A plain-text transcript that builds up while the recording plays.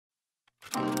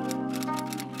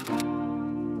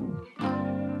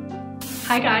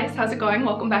Hi guys, how's it going?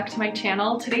 Welcome back to my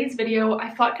channel. Today's video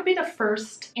I thought could be the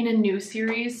first in a new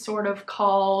series sort of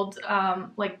called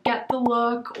like Get the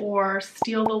Look or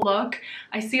Steal the Look.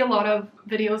 I see a lot of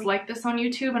videos like this on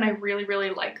YouTube and I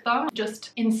really like them.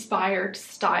 Just inspired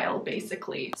style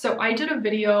basically. So I did a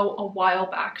video a while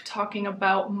back talking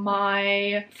about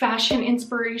my fashion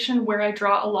inspiration, where I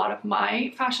draw a lot of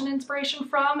my fashion inspiration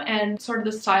from and sort of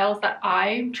the styles that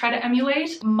I try to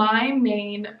emulate. My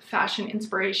main fashion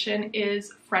inspiration is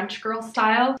French girl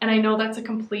style, and I know that's a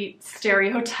complete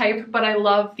stereotype, but I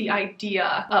love the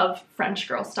idea of French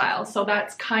girl style. So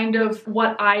that's kind of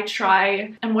what I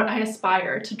try and what I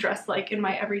aspire to dress like in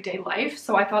my everyday life.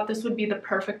 So I thought this would be the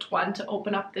perfect one to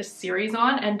open up this series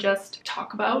on and just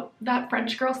talk about that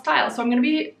French girl style. So I'm going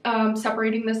to be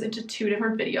separating this into two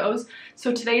different videos.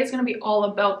 So today is going to be all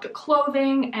about the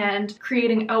clothing and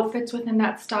creating outfits within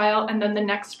that style, and then the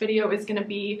next video is going to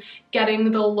be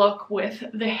getting the look with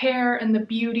the hair and the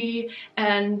beauty,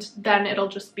 and then it'll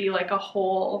just be like a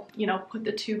whole, you know, put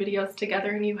the two videos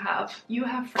together and you have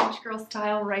French girl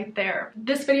style right there.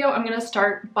 This video I'm going to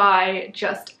start by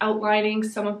just outlining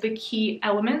some of the key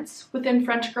elements within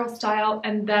French girl style,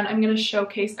 and then I'm going to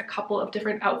showcase a couple of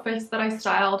different outfits that I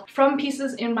styled from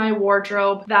pieces in my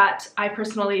wardrobe that I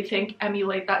personally think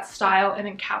emulate that style and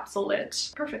encapsulate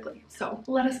it perfectly. So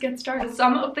let us get started.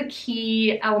 Some of the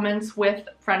key elements with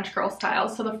French girl style.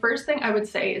 So the first thing I would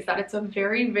say is that it's a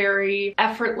very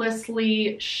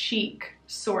effortlessly chic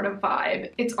sort of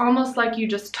vibe. It's almost like you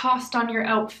just tossed on your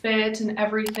outfit and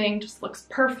everything just looks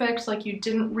perfect, like you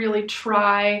didn't really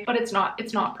try, but it's not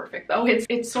perfect though.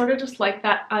 It's sort of just like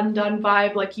that undone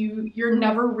vibe, like you're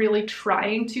never really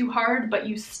trying too hard, but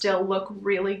you still look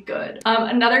really good.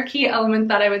 Another key element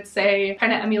that I would say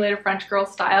kind of emulate a French girl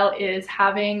style is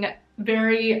having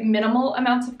very minimal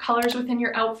amounts of colors within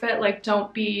your outfit. Like,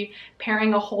 don't be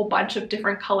pairing a whole bunch of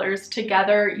different colors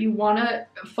together. You want to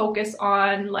focus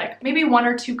on like maybe one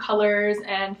or two colors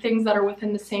and things that are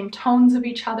within the same tones of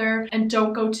each other, and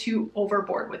don't go too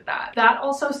overboard with that. That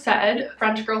also said,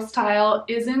 French girl style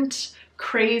isn't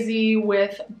crazy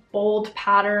with bold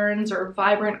patterns or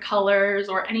vibrant colors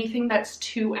or anything that's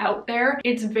too out there.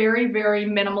 It's very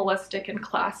minimalistic and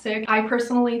classic. I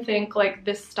personally think like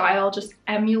this style just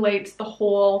emulates the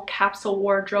whole capsule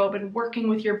wardrobe and working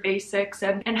with your basics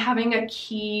and having a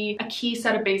key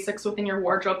set of basics within your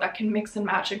wardrobe that can mix and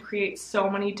match and create so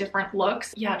many different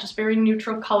looks. Yeah, just very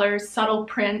neutral colors, subtle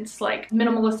prints like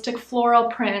minimalistic floral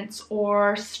prints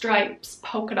or stripes,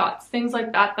 polka dots, things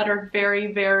like that that are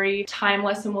very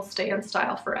timeless and will stay in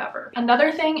style forever.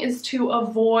 Another thing is to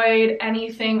avoid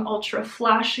anything ultra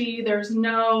flashy. There's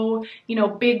no, you know,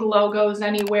 big logos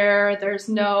anywhere. There's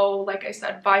no, like I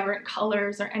said, vibrant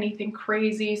colors or anything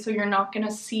crazy. So you're not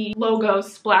gonna see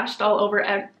logos splashed all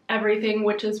over everything,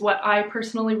 which is what I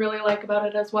personally really like about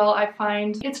it as well. I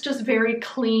find it's just very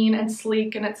clean and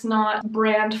sleek and it's not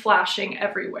brand flashing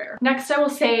everywhere. Next I will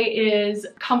say is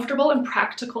comfortable and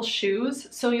practical shoes.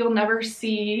 So you'll never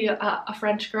see a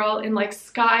French girl in like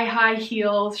sky high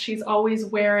heels. She's always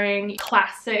wearing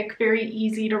classic, very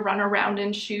easy to run around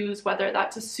in shoes, whether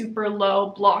that's a super low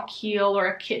block heel or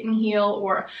a kitten heel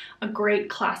or a great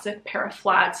classic pair of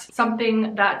flats.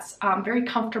 Something that's very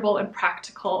comfortable and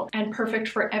practical and perfect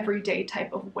for everyday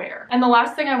type of wear. And the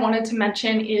last thing I wanted to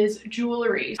mention is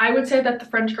jewelry. I would say that the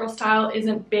French girl style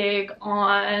isn't big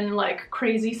on like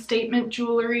crazy statement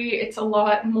jewelry. It's a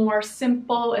lot more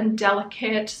simple and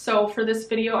delicate. So for this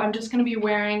video, I'm just going to be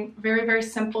wearing very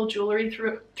simple jewelry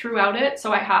throughout it.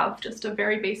 So I have just a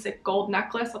very basic gold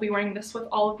necklace. I'll be wearing this with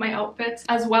all of my outfits,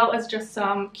 as well as just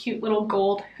some cute little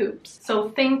gold hoops. So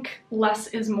think less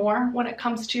is more when it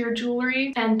comes to your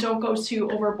jewelry, and don't go too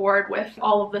overboard with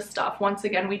all of this stuff. Once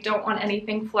again, we don't want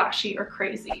anything flashy or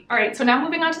crazy. All right, so now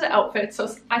moving on to the outfits.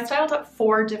 So I styled up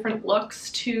 4 different looks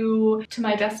to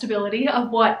my best ability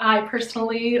of what I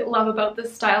personally love about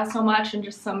this style so much, and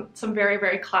just some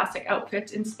very classic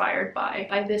outfits inspired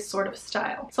by this sort of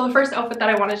style. So the first outfit that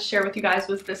I wanted to share with you guys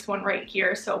was this one right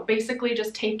here. So basically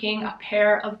just taking a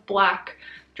pair of black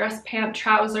dress pant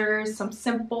trousers, some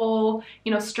simple,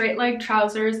 you know, straight leg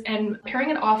trousers, and pairing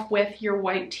it off with your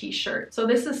white t-shirt. So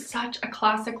this is such a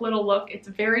classic little look. It's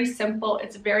very simple,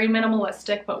 it's very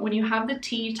minimalistic, but when you have the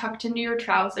tee tucked into your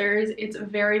trousers, it's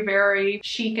very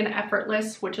chic and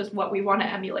effortless, which is what we want to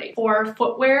emulate. For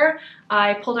footwear,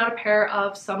 I pulled out a pair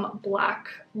of some black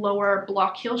lower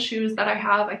block heel shoes that I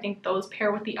have. I think those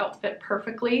pair with the outfit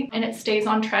perfectly, and it stays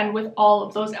on trend with all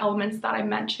of those elements that I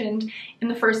mentioned in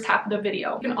the first half of the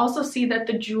video. You can also see that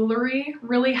the jewelry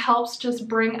really helps just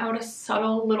bring out a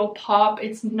subtle little pop.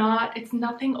 It's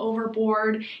nothing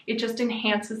overboard. It just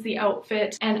enhances the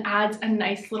outfit and adds a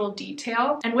nice little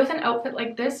detail. And with an outfit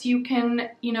like this, you can,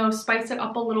 you know, spice it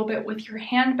up a little bit with your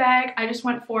handbag. I just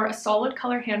went for a solid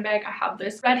color handbag. I have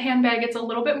this red handbag. It's a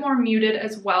little bit more muted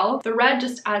as well. The red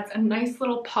just adds a nice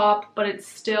little pop, but it's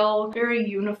still very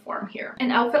uniform here.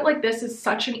 An outfit like this is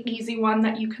such an easy one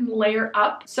that you can layer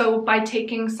up. So by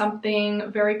taking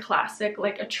something very classic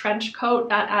like a trench coat,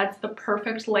 that adds the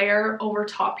perfect layer over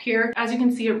top here. As you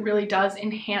can see, it really does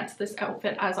enhance this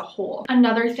outfit as a whole.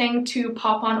 Another thing to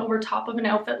pop on over top of an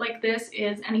outfit like this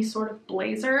is any sort of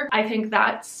blazer. I think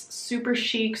that's super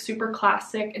chic, super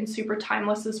classic, and super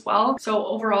timeless as well. So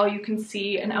overall, you can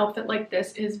see an outfit like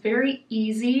this is very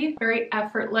easy, very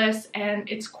effortless, and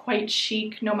it's quite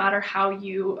chic no matter how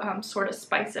you sort of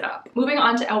spice it up. Moving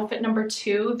on to outfit number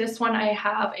 2. This one I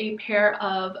have a pair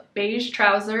of beige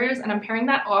trousers, and I'm pairing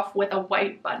that off with a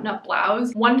white button-up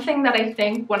blouse. One thing that I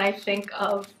think when I think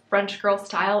of French girl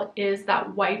style is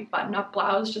that white button-up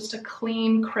blouse, just a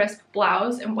clean, crisp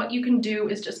blouse. And what you can do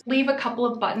is just leave a couple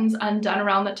of buttons undone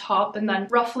around the top and then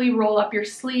roughly roll up your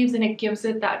sleeves, and it gives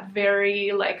it that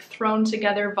very like thrown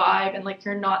together vibe and like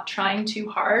you're not trying too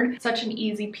hard. Such an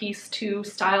easy piece to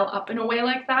style up in a way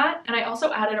like that. And I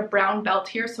also added a brown belt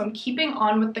here, so I'm keeping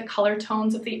on with the color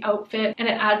tones of the outfit, and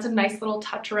it adds a nice little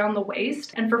touch around the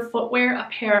waist. And for footwear, a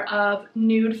pair of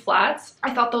nude flats.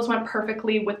 I thought those went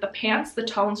perfectly with the pants. The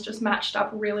tones just matched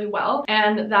up really well,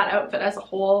 and that outfit as a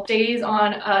whole stays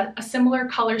on a similar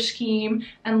color scheme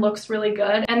and looks really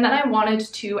good. And then I wanted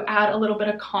to add a little bit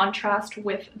of contrast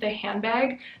with the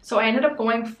handbag, so I ended up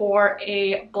going for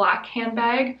a black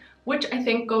handbag, which I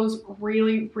think goes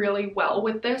really, really well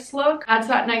with this look. Adds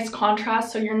that nice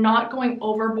contrast, so you're not going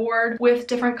overboard with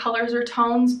different colors or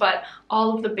tones, but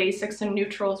all of the basics and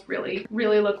neutrals really,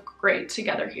 really look great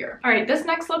together here. All right, this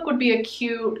next look would be a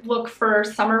cute look for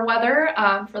summer weather,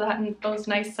 for that and those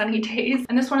nice sunny days.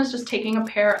 And this one is just taking a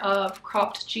pair of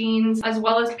cropped jeans, as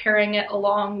well as pairing it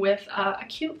along with a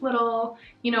cute little,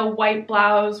 you know, white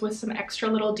blouse with some extra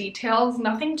little details.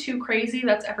 Nothing too crazy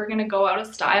that's ever gonna go out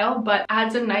of style, but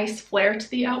adds a nice flair to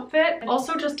the outfit.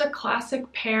 Also, just a classic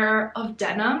pair of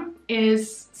denim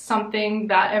is something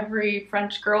that every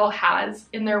French girl has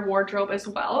in their wardrobe as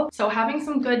well. So having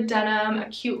some good denim, a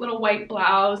cute little white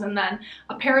blouse, and then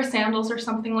a pair of sandals or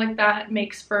something like that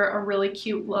makes for a really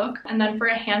cute look. And then for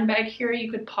a handbag here, you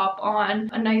could pop on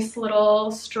a nice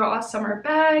little straw summer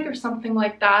bag or something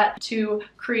like that to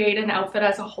create an outfit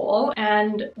as a whole,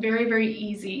 and very, very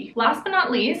easy. Last but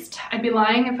not least, I'd be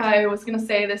lying if I was gonna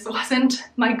say this wasn't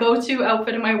my go-to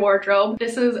outfit in my wardrobe.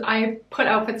 I put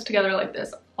outfits together like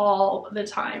this all the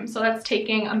time. So that's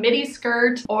taking a midi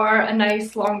skirt or a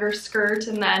nice longer skirt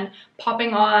and then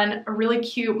popping on a really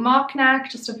cute mock neck,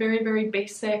 just a very, very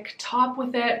basic top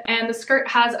with it. And the skirt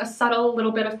has a subtle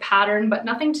little bit of pattern, but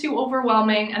nothing too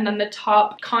overwhelming. And then the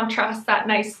top contrasts that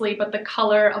nicely, but the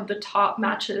color of the top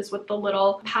matches with the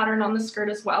little pattern on the skirt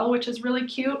as well, which is really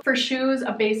cute. For shoes,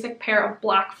 a basic pair of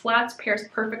black flats pairs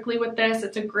perfectly with this.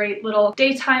 It's a great little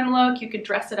daytime look. You could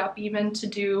dress it up even to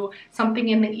do something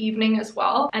in the evening as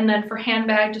well. And then for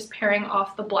handbag, just pairing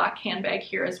off the black handbag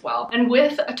here as well. And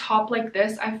with a top like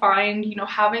this, I find, you know,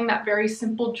 having that very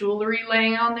simple jewelry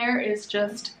laying on there is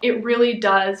just, it really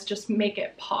does just make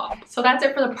it pop. So that's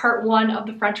it for the part 1 of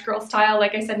the French girl style.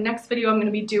 Like I said, next video I'm going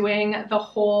to be doing the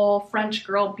whole French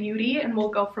girl beauty, and we'll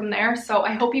go from there. So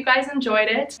I hope you guys enjoyed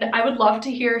it. I would love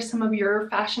to hear some of your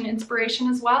fashion inspiration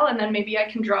as well, and then maybe I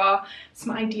can draw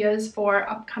some ideas for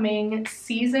upcoming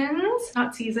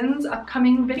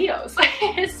upcoming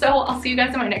videos. So I'll see you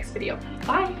guys in my next video.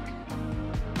 Bye!